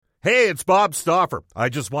Hey, it's Bob Stauffer. I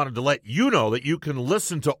just wanted to let you know that you can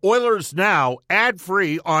listen to Oilers Now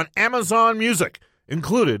ad-free on Amazon Music,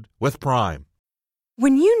 included with Prime.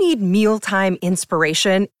 When you need mealtime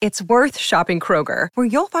inspiration, it's worth shopping Kroger, where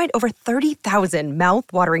you'll find over 30,000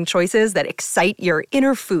 mouth-watering choices that excite your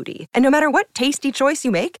inner foodie. And no matter what tasty choice you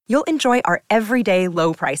make, you'll enjoy our everyday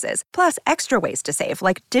low prices, plus extra ways to save,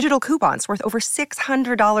 like digital coupons worth over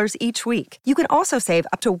 $600 each week. You can also save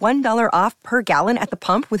up to $1 off per gallon at the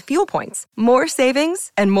pump with fuel points. More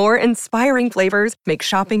savings and more inspiring flavors make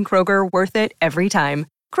shopping Kroger worth it every time.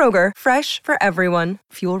 Kroger, fresh for everyone.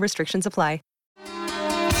 Fuel restrictions apply.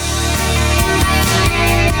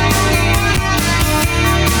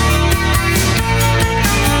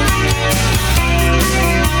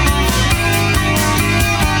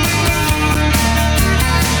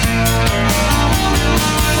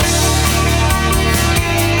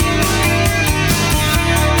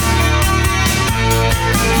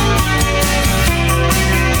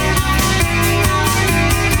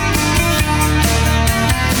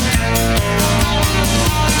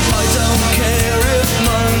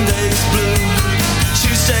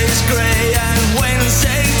 Grey and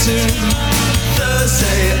Wednesday too.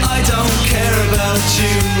 Thursday, I don't care about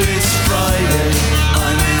you. It's Friday,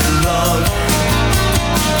 I'm in love.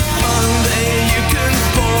 Monday, you can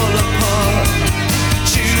fall apart.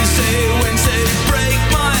 Tuesday, Wednesday, break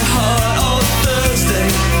my heart. Oh, Thursday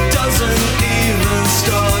doesn't even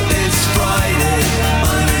start. It's Friday,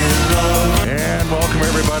 I'm in love. And welcome,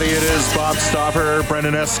 everybody. It is Bob Stauffer,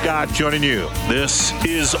 Brendan S. Scott joining you. This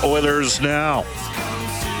is Oilers Now.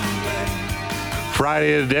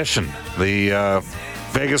 Friday edition. The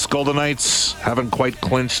Vegas Golden Knights haven't quite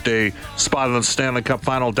clinched a spot in the Stanley Cup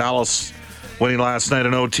final. Dallas winning last night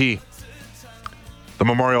in OT. The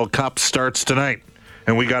Memorial Cup starts tonight,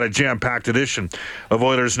 and we got a jam-packed edition of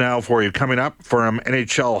Oilers Now for you. Coming up from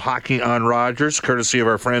NHL Hockey on Rogers, courtesy of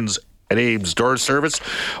our friends at Abe's Door Service.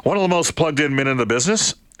 One of the most plugged-in men in the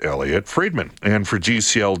business, Elliot Friedman. And for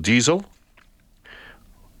GCL Diesel,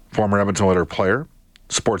 former Edmonton Oilers player,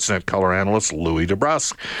 Sportsnet color analyst Louis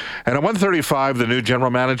DeBrusque. And at 1:35, the new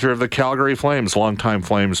general manager of the Calgary Flames, longtime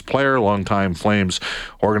Flames player, longtime Flames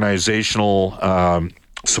organizational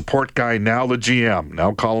support guy, now the GM,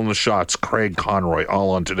 now calling the shots, Craig Conroy, all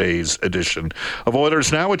on today's edition of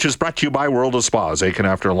Oilers Now, which is brought to you by World of Spas. Aching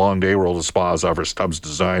after a long day, World of Spas offers tubs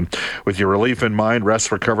designed with your relief in mind.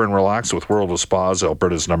 Rest, recover, and relax with World of Spas,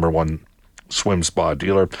 Alberta's #1 swim spa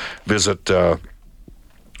dealer. Visit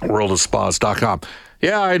worldofspas.com.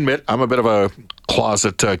 Yeah, I admit I'm a bit of a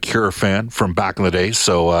closet Cure fan from back in the day,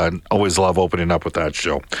 so always love opening up with that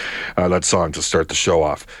show, that song to start the show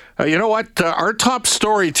off. You know what? Our top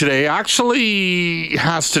story today actually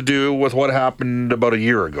has to do with what happened about a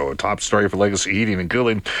year ago. A top story for Legacy Heating and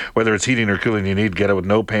Cooling. Whether it's heating or cooling you need, get it with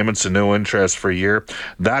no payments and no interest for a year.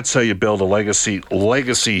 That's how you build a legacy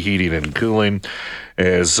Heating and Cooling.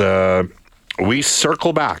 As we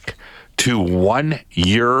circle back to 1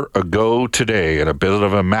 year ago today, and a bit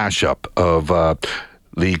of a mashup of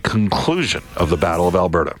the conclusion of the Battle of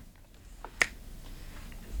Alberta.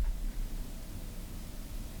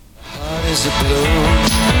 Heart is a blue,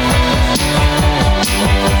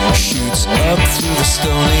 shoots up through the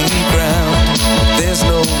stony ground. There's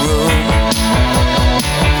no room,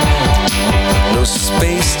 no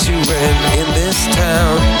space to rent in this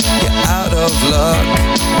town. You're out of luck.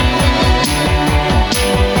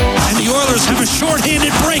 The Oilers have a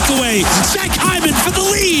shorthanded breakaway. Zach Hyman for the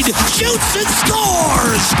lead. Shoots and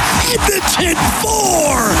scores. Edmonton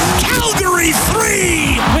 4. Calgary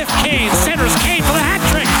 3. With Kane. Centers Kane for the hat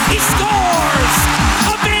trick. He scores.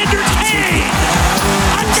 Evander Kane.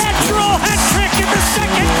 A natural hat trick in the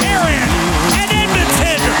second period. And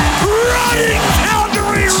Edmonton running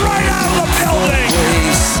Calgary right out of the building.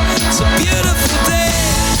 It's a beautiful day.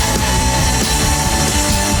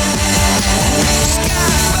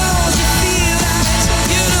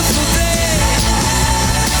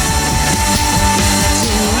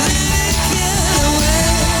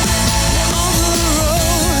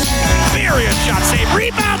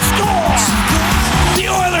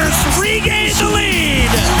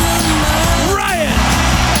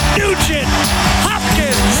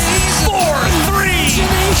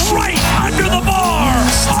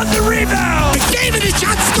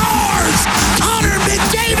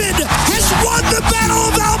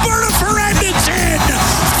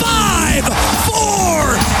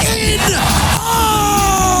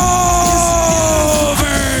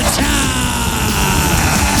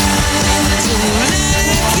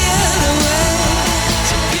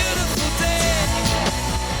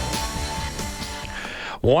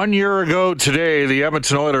 1 year ago today, the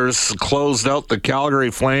Edmonton Oilers closed out the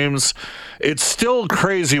Calgary Flames. It's still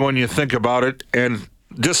crazy when you think about it, and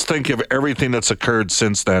just think of everything that's occurred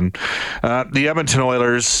since then. The Edmonton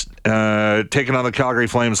Oilers taking on the Calgary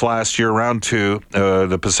Flames last year, round 2,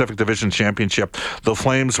 the Pacific Division Championship. The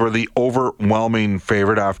Flames were the overwhelming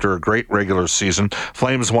favorite after a great regular season.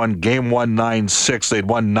 Flames won Game 1 9-6. They'd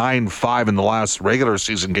won 9-5 in the last regular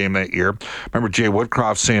season game that year. Remember Jay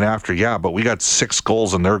Woodcroft saying after, but we got 6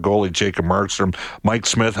 goals in their goalie, Jacob Markstrom. Mike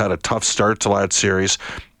Smith had a tough start to that series.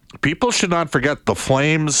 People should not forget the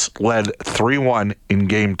Flames led 3-1 in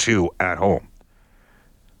Game 2 at home.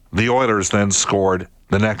 The Oilers then scored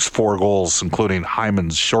the next 4 goals, including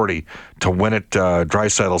Hyman's shorty, to win it.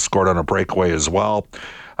 Draisaitl scored on a breakaway as well.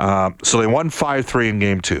 So they won 5-3 in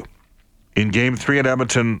Game 2. In Game 3 at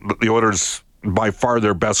Edmonton, the Oilers, by far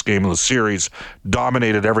their best game of the series,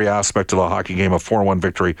 dominated every aspect of the hockey game, a 4-1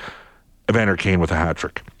 victory. Evander Kane with a hat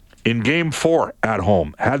trick. In Game 4 at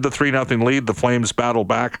home, had the 3-0 lead. The Flames battled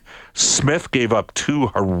back. Smith gave up 2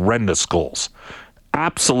 horrendous goals.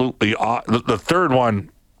 Absolutely. The third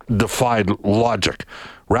one defied logic.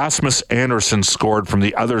 Rasmus Andersson scored from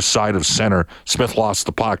the other side of center. Smith lost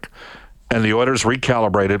the puck. And the Oilers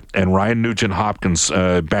recalibrated, and Ryan Nugent-Hopkins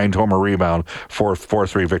banged home a rebound for a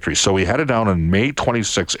 4-3 victory. So we headed down on May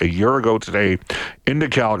 26, a year ago today, into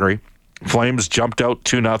Calgary. Flames jumped out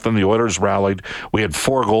 2-0. The Oilers rallied. We had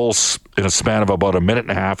 4 goals in a span of about a minute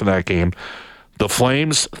and a half in that game. The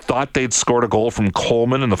Flames thought they'd scored a goal from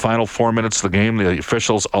Coleman in the final 4 minutes of the game. The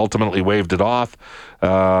officials ultimately waved it off,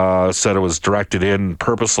 said it was directed in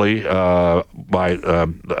purposely by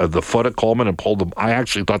the foot at Coleman and pulled them. I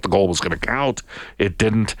actually thought the goal was going to count. It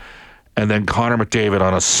didn't. And then Connor McDavid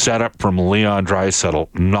on a setup from Leon Draisaitl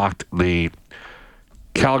knocked the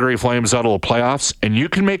Calgary Flames out of the playoffs, and you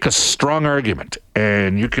can make a strong argument,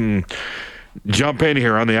 and you can jump in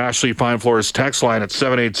here on the Ashley Fine Floors text line at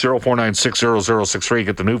 780-496-0063.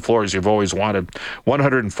 Get the new floors you've always wanted,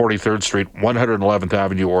 143rd Street, 111th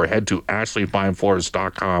Avenue, or head to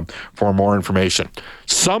ashleyfinefloors.com for more information.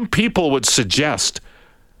 Some people would suggest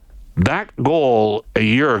that goal a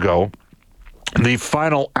year ago, the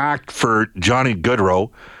final act for Johnny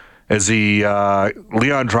Gaudreau, as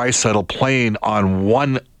Leon Draisaitl playing on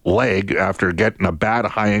one leg after getting a bad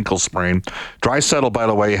high ankle sprain. Draisaitl, by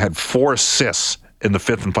the way, had 4 assists in the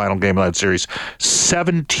 5th and final game of that series,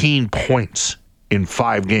 17 points in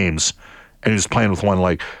 5 games, and he was playing with one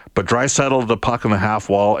leg. But Draisaitl the puck in the half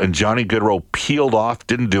wall, and Johnny Gaudreau peeled off,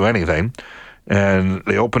 didn't do anything, and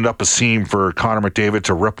they opened up a seam for Connor McDavid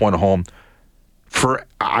to rip one home.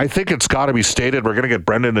 I think it's got to be stated, we're going to get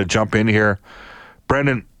Brendan to jump in here.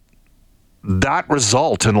 Brendan, that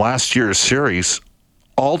result in last year's series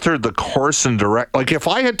altered the course and direct. Like, if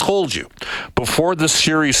I had told you before this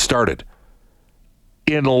series started,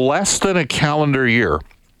 in less than a calendar year,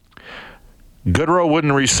 Gaudreau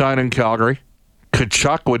wouldn't re-sign in Calgary,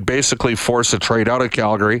 Tkachuk would basically force a trade out of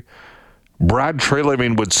Calgary, Brad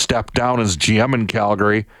Treliving would step down as GM in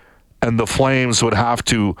Calgary, and the Flames would have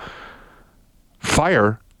to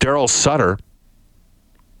fire Daryl Sutter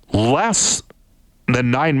less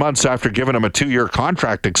than 9 months after giving him a 2-year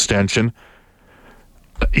contract extension,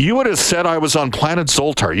 you would have said I was on planet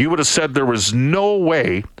Zoltar. You would have said there was no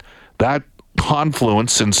way that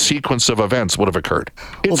confluence and sequence of events would have occurred.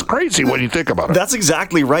 It's crazy when you think about it. That's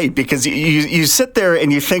exactly right, because you sit there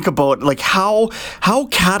and you think about like how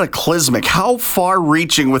cataclysmic, how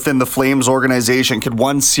far-reaching within the Flames organization could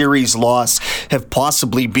one series loss have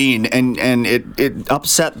possibly been, and it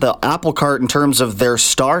upset the apple cart in terms of their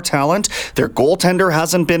star talent. Their goaltender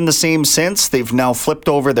hasn't been the same since. They've now flipped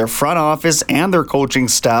over their front office and their coaching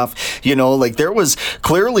staff. You know, like there was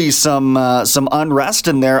clearly some unrest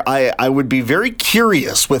in there. I would be very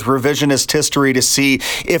curious with revisionist history to see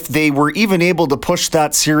if they were even able to push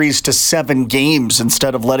that series to 7 games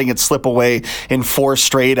instead of letting it slip away in 4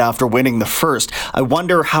 straight after winning the first. I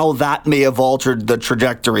wonder how that may have altered the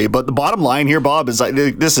trajectory. But the bottom line here, Bob, is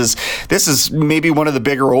this is maybe one of the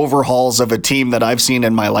bigger overhauls of a team that I've seen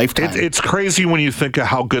in my lifetime. It's crazy when you think of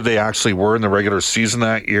how good they actually were in the regular season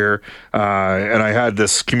that year. And I had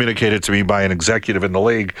this communicated to me by an executive in the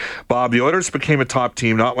league. Bob, the Oilers became a top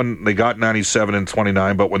team, not when they got 97 and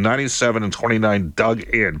 29, but when 97 and 29 dug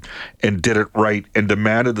in and did it right and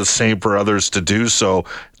demanded the same for others to do so,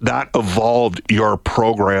 that evolved your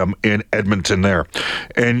program in Edmonton there.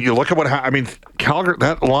 And you look at what Calgary,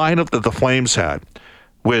 that lineup that the Flames had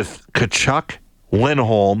with Tkachuk,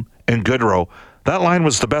 Lindholm, and Gaudreau, that line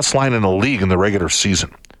was the best line in the league in the regular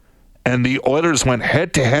season. And the Oilers went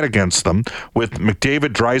head-to-head against them with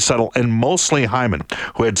McDavid, Draisaitl, and mostly Hyman,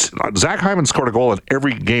 who had Zach Hyman scored a goal in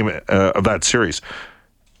every game of that series.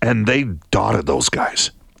 and they dotted those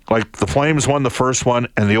guys. Like, the Flames won the first one,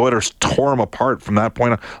 and the Oilers tore them apart from that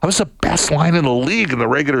point on. That was the best line in the league in the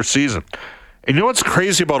regular season. And you know what's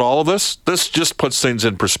crazy about all of this? This just puts things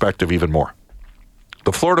in perspective even more.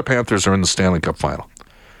 The Florida Panthers are in the Stanley Cup final.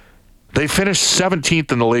 They finished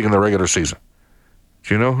 17th in the league in the regular season.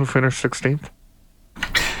 Do you know who finished 16th?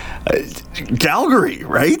 Calgary,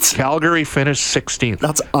 right? Calgary finished 16th.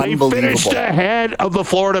 That's unbelievable. They finished ahead of the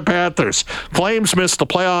Florida Panthers. Flames missed the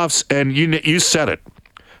playoffs, and you said it.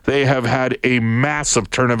 They have had a massive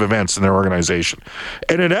turn of events in their organization.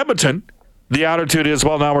 And in Edmonton, the attitude is,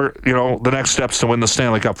 well, now we're, the next step's to win the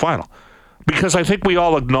Stanley Cup final. Because I think we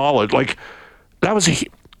all acknowledge, the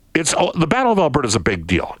Battle of Alberta is a big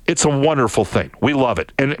deal. It's a wonderful thing. We love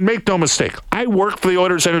it. And make no mistake, I work for the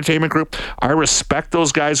Oilers Entertainment Group. I respect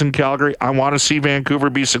those guys in Calgary. I want to see Vancouver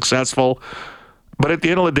be successful. But at the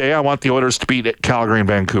end of the day, I want the Oilers to beat Calgary and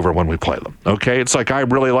Vancouver when we play them. Okay? It's like I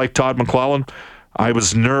really like Todd McLellan. I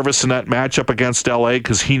was nervous in that matchup against LA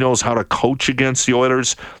because he knows how to coach against the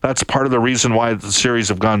Oilers. That's part of the reason why the series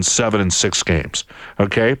have gone 7 and 6 games.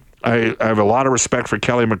 Okay? I have a lot of respect for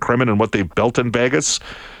Kelly McCrimmon and what they've built in Vegas.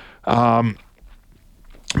 Man,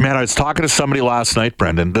 I was talking to somebody last night,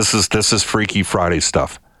 Brendan. This is Freaky Friday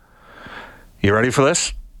stuff. You ready for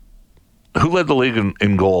this? Who led the league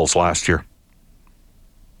in goals last year?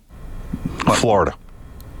 Florida.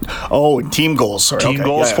 Oh, team goals. Sorry. Team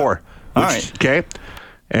goals, 4. All right. Okay.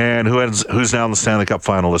 And who's now in the Stanley Cup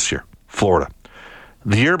final this year? Florida.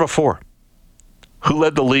 The year before, who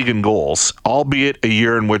led the league in goals, albeit a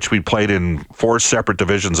year in which we played in 4 separate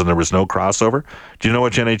divisions and there was no crossover? Do you know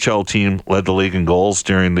which NHL team led the league in goals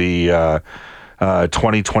during the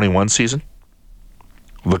 2021 season?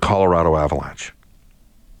 The Colorado Avalanche.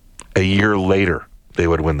 A year later, they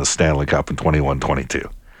would win the Stanley Cup in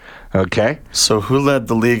 21-22. Okay? So who led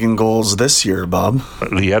the league in goals this year, Bob?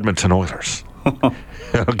 The Edmonton Oilers.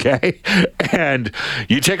 Okay? And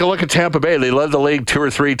you take a look at Tampa Bay. They led the league 2 or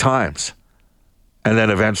 3 times and then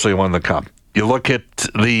eventually won the Cup. You look at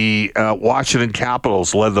the Washington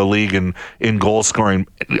Capitals led the league in goal scoring,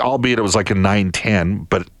 albeit it was like a 9-10,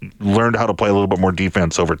 but learned how to play a little bit more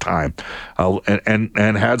defense over time. And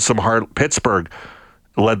had some hard... Pittsburgh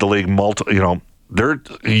led the league they're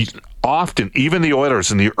often, even the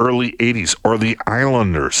Oilers in the early 80s or the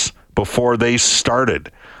Islanders before they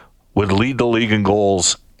started would lead the league in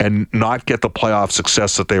goals and not get the playoff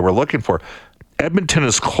success that they were looking for. Edmonton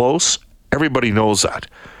is close. Everybody knows that.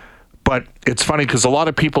 But it's funny because a lot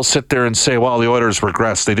of people sit there and say, well, the Oilers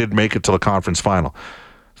regressed. They didn't make it to the conference final.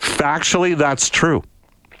 Factually, that's true.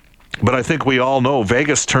 But I think we all know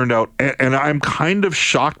Vegas turned out, and I'm kind of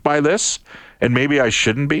shocked by this, and maybe I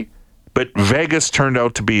shouldn't be, but Vegas turned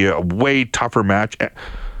out to be a way tougher match.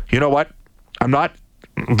 You know what?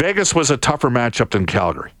 Vegas was a tougher matchup than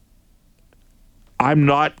Calgary. I'm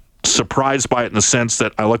not surprised by it in the sense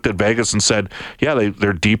that I looked at Vegas and said, yeah,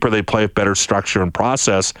 they're deeper, they play with better structure and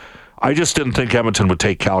process. I just didn't think Edmonton would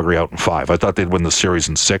take Calgary out in 5. I thought they'd win the series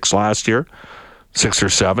in 6 last year, 6 or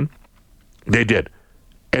 7. They did.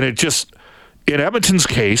 And it just, in Edmonton's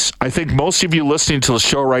case, I think most of you listening to the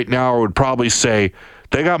show right now would probably say,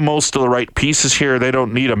 they got most of the right pieces here. They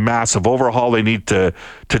don't need a massive overhaul. They need to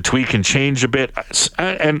tweak and change a bit.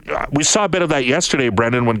 And we saw a bit of that yesterday,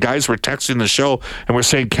 Brendan, when guys were texting the show and were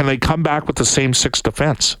saying, can they come back with the same 6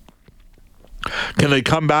 defense? Can they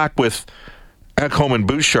come back with Ekholm and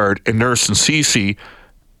Bouchard and Nurse and Ceci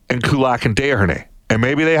and Kulak and Desharnais? And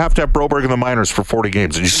maybe they have to have Broberg in the minors for 40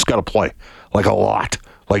 games, and you just got to play like a lot.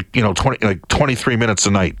 23 minutes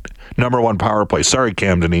a night. Number 1 power play. Sorry,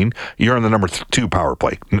 Cam Dineen. You're on the number 2 power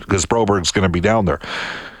play because Broberg's going to be down there.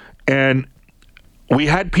 And we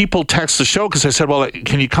had people text the show because I said, well,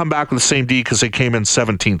 can you come back with the same D because they came in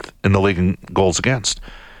 17th in the league in goals against?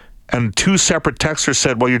 And 2 separate texters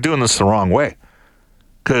said, well, you're doing this the wrong way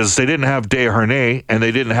because they didn't have Desharnais and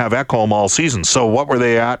they didn't have Ekholm all season. So what were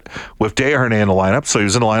they at with Desharnais in the lineup? So he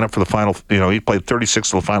was in the lineup for the final, he played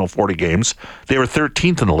 36 of the final 40 games. They were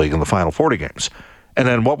 13th in the league in the final 40 games. And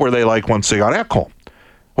then what were they like once they got Ekholm?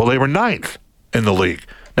 Well, they were 9th in the league.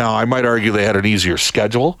 Now, I might argue they had an easier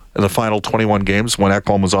schedule in the final 21 games when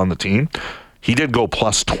Ekholm was on the team. He did go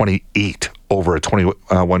plus 28 over a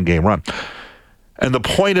 21-game run. And the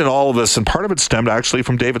point in all of this, and part of it stemmed actually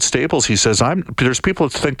from David Staples. He says, there's people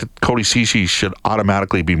that think that Cody Ceci should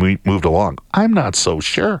automatically be moved along. I'm not so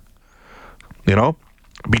sure.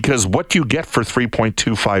 Because what do you get for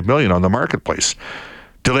 $3.25 million on the marketplace?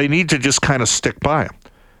 Do they need to just kind of stick by him?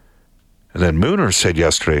 And then Mooner said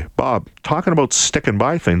yesterday, Bob, talking about sticking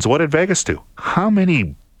by things, what did Vegas do? How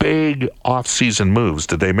many big off-season moves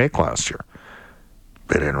did they make last year?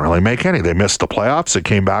 They didn't really make any. They missed the playoffs. They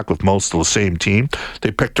came back with most of the same team.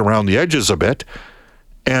 They picked around the edges a bit,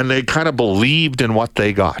 and they kind of believed in what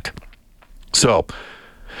they got. So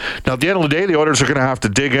now, at the end of the day, the Oilers are going to have to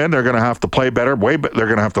dig in. They're going to have to play better. They're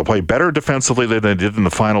going to have to play better defensively than they did in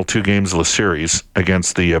the final 2 games of the series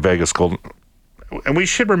against the Vegas Golden. And we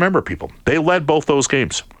should remember, people, they led both those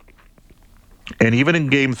games. And even in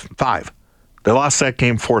Game 5, they lost that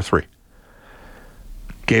game 4-3.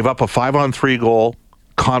 Gave up a 5-on-3 goal,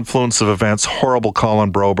 confluence of events, horrible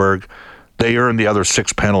Colin Broberg. They earned the other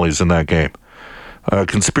 6 penalties in that game.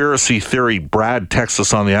 Conspiracy theory, Brad texts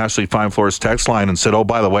us on the Ashley Fine Floors text line and said, oh,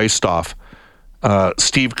 by the way, Stoff,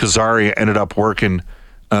 Steve Kazari ended up working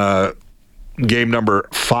game number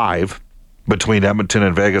 5 between Edmonton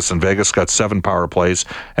and Vegas got 7 power plays,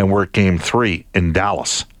 and worked game 3 in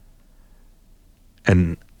Dallas.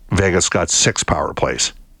 And Vegas got 6 power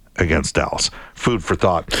plays against Dallas. Food for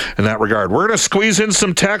thought in that regard. We're going to squeeze in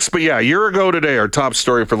some text, but yeah, a year ago today, our top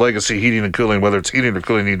story for Legacy Heating and Cooling, whether it's heating or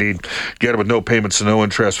cooling you need, get it with no payments and no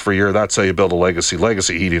interest for a year. That's how you build a legacy.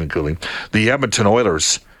 Legacy Heating and Cooling. The Edmonton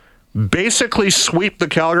Oilers basically sweep the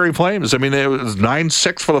Calgary Flames. I mean, it was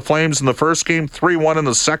 9-6 for the Flames in the first game, 3-1 in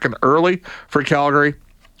the second early for Calgary.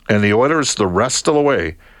 And the Oilers the rest of the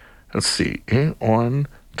way. Let's see, 8-1,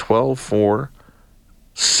 12-4,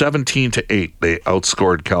 17-8, they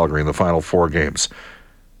outscored Calgary in the final 4 games.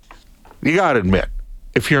 You got to admit,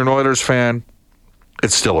 if you're an Oilers fan,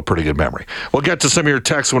 it's still a pretty good memory. We'll get to some of your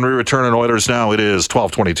texts when we return on Oilers Now. It is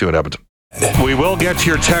 12:22 in Edmonton. We will get to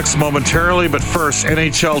your text momentarily, but first,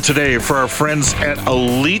 NHL Today for our friends at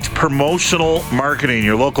Elite Promotional Marketing,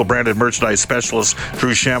 your local branded merchandise specialist,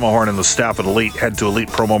 Drew Shamahorn and the staff at Elite. Head to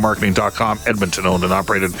elitepromomarketing.com, Edmonton owned and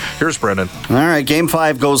operated. Here's Brendan. All right, Game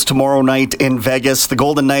 5 goes tomorrow night in Vegas. The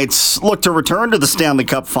Golden Knights look to return to the Stanley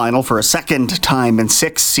Cup Final for a second time in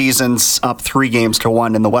 6 seasons, up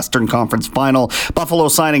 3-1 in the Western Conference Final. Buffalo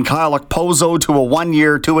signing Kyle Okposo to a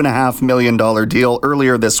 1-year, $2.5 million deal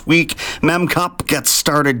earlier this week. Mem Cup gets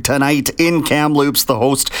started tonight in Kamloops. The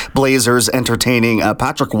host Blazers entertaining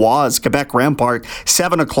Patrick Waz, Quebec Rampart,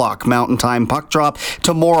 7 o'clock Mountain Time puck drop.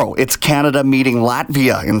 Tomorrow, it's Canada meeting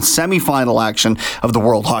Latvia in semifinal action of the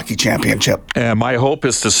World Hockey Championship. And my hope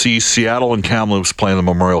is to see Seattle and Kamloops play in the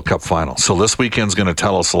Memorial Cup Final. So this weekend's going to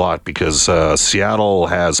tell us a lot because Seattle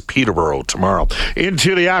has Peterborough tomorrow.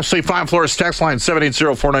 Into the Ashley Fine Floors text line,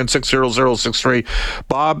 780-496-0063.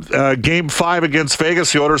 Bob, Game 5 against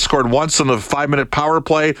Vegas, the Oilers scored once in the 5-minute power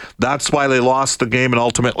play. That's why they lost the game and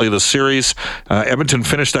ultimately the series. Edmonton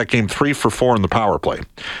finished that game 3 for 4 in the power play.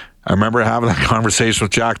 I remember having that conversation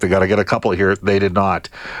with Jack. They got to get a couple here. They did not.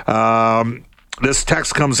 This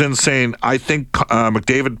text comes in saying, I think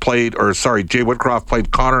Jay Woodcroft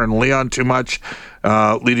played Connor and Leon too much,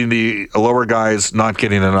 leading the lower guys not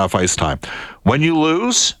getting enough ice time. When you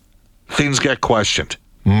lose, things get questioned.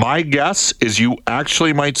 My guess is you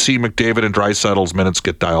actually might see McDavid and Draisaitl's minutes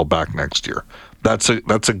get dialed back next year. That's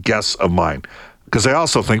a guess of mine. Because I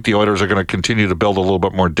also think the Oilers are going to continue to build a little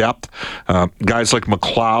bit more depth. Guys like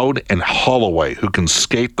McLeod and Holloway who can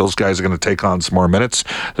skate, those guys are going to take on some more minutes.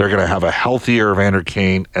 They're going to have a healthier Evander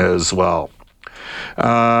Kane as well.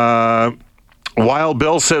 Wild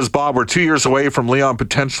Bill says, Bob, we're 2 years away from Leon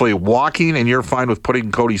potentially walking, and you're fine with putting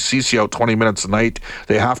Cody Ceci out 20 minutes a night.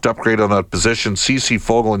 They have to upgrade on that position. Ceci,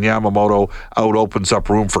 Fogle, and Yamamoto out opens up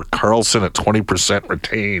room for Karlsson at 20%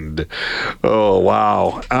 retained. Oh,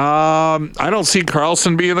 wow. I don't see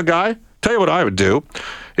Karlsson being the guy. Tell you what I would do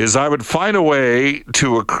is I would find a way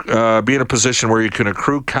to be in a position where you can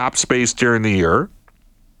accrue cap space during the year,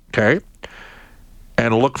 okay,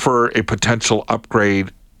 and look for a potential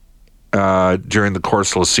upgrade during the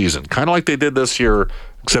course of the season. Kind of like they did this year,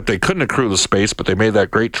 except they couldn't accrue the space, but they made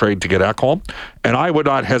that great trade to get Ekholm. And I would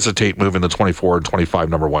not hesitate moving the 24 and 25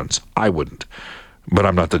 number ones. I wouldn't. But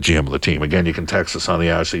I'm not the GM of the team. Again, you can text us on the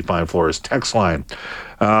Ashley Fine Floors text line.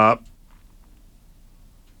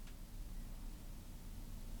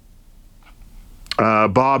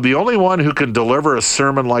 Bob, the only one who can deliver a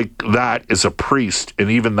sermon like that is a priest,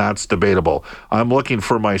 and even that's debatable. I'm looking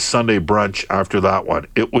for my Sunday brunch after that one.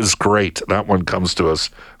 It was great. That one comes to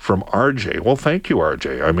us from RJ. Well, thank you,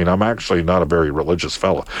 RJ. I mean, I'm actually not a very religious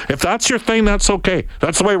fella. If that's your thing, that's okay.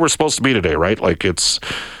 That's the way we're supposed to be today, right? Like, it's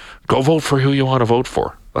go vote for who you want to vote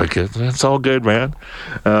for. Like, it's all good, man.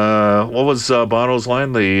 What was Bono's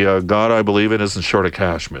line? The God I believe in isn't short of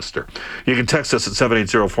cash, mister. You can text us at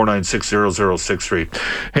 780-496-0063.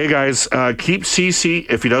 Hey, guys, keep Ceci.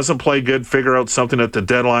 If he doesn't play good, figure out something at the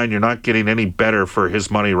deadline. You're not getting any better for his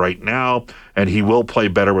money right now, and he will play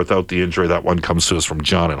better without the injury. That one comes to us from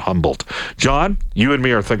John in Humboldt. John, you and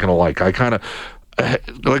me are thinking alike.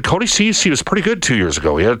 like Cody Ceci was pretty good 2 years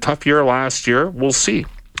ago. He had a tough year last year. We'll see.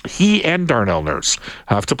 He and Darnell Nurse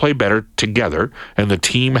have to play better together, and the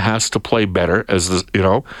team has to play better as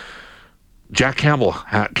Jack Campbell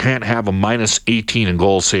can't have a minus 18 in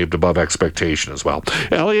goals saved above expectation as well.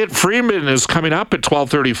 Elliot Friedman is coming up at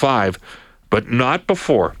 12:35, but not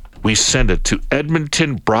before we send it to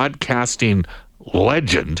Edmonton broadcasting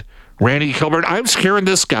legend Randy Kilburn. I'm scaring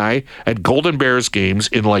this guy at Golden Bears games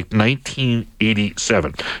in like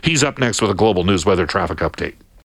 1987. He's up next with a Global News Weather Traffic Update.